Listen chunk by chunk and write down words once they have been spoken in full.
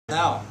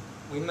Now,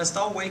 we must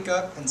all wake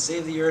up and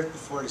save the earth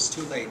before it is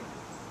too late.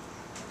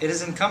 It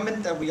is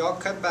incumbent that we all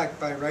cut back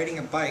by riding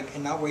a bike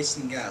and not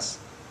wasting gas.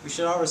 We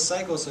should all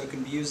recycle so it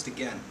can be used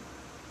again.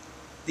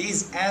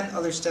 These and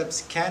other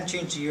steps can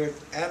change the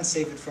earth and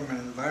save it from an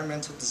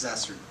environmental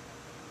disaster.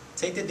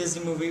 Take the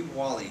Disney movie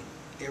WALL-E,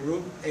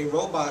 a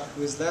robot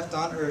who is left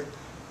on Earth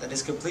that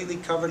is completely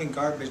covered in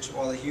garbage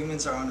while the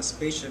humans are on a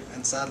spaceship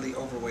and sadly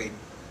overweight.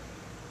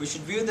 We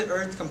should view the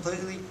Earth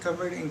completely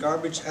covered in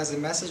garbage as a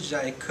message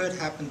that it could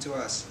happen to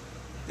us.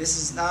 This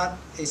is not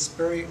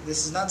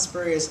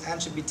spurious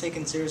and should be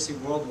taken seriously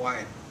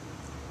worldwide.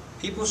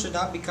 People should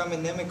not become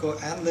inimical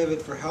and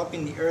livid for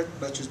helping the Earth,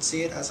 but should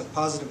see it as a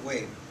positive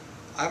way.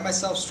 I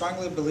myself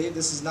strongly believe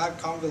this is not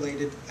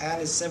convoluted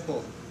and is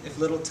simple, if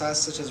little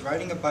tasks such as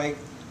riding a bike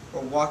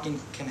or walking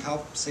can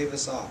help save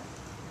us all.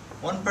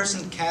 One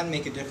person can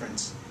make a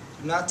difference.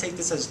 Do not take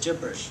this as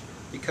gibberish,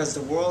 because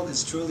the world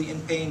is truly in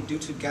pain due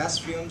to gas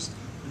fumes,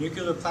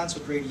 nuclear plants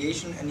with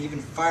radiation, and even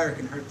fire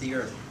can hurt the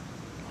Earth.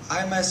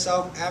 I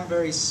myself am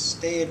very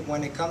staid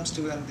when it comes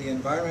to the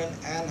environment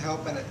and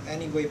help in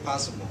any way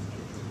possible.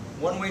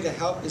 One way to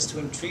help is to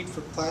entreat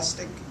for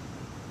plastic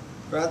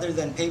rather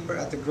than paper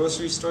at the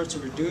grocery store to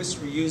reduce,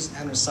 reuse,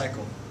 and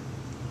recycle.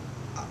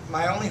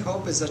 My only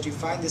hope is that you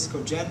find this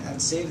cogent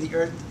and save the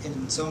Earth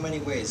in so many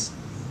ways.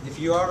 If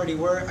you already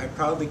were, I'd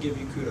probably give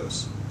you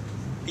kudos.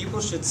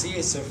 People should see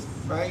a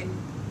surfeit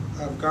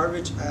of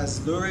garbage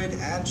as lurid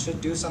and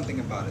should do something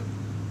about it.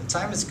 The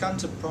time has come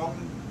to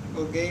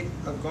promulgate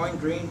of going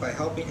green by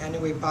helping any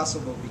way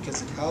possible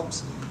because it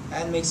helps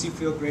and makes you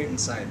feel great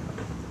inside.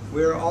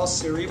 We are all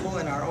cerebral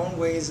in our own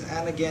ways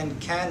and again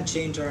can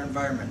change our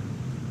environment.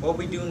 What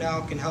we do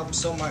now can help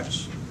so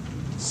much.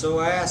 So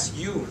I ask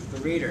you, the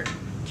reader,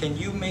 can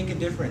you make a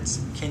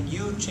difference? Can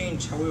you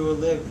change how we will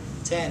live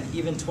 10,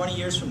 even 20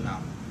 years from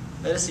now?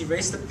 Let us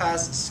erase the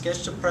past,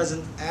 sketch the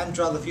present, and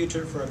draw the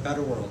future for a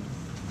better world.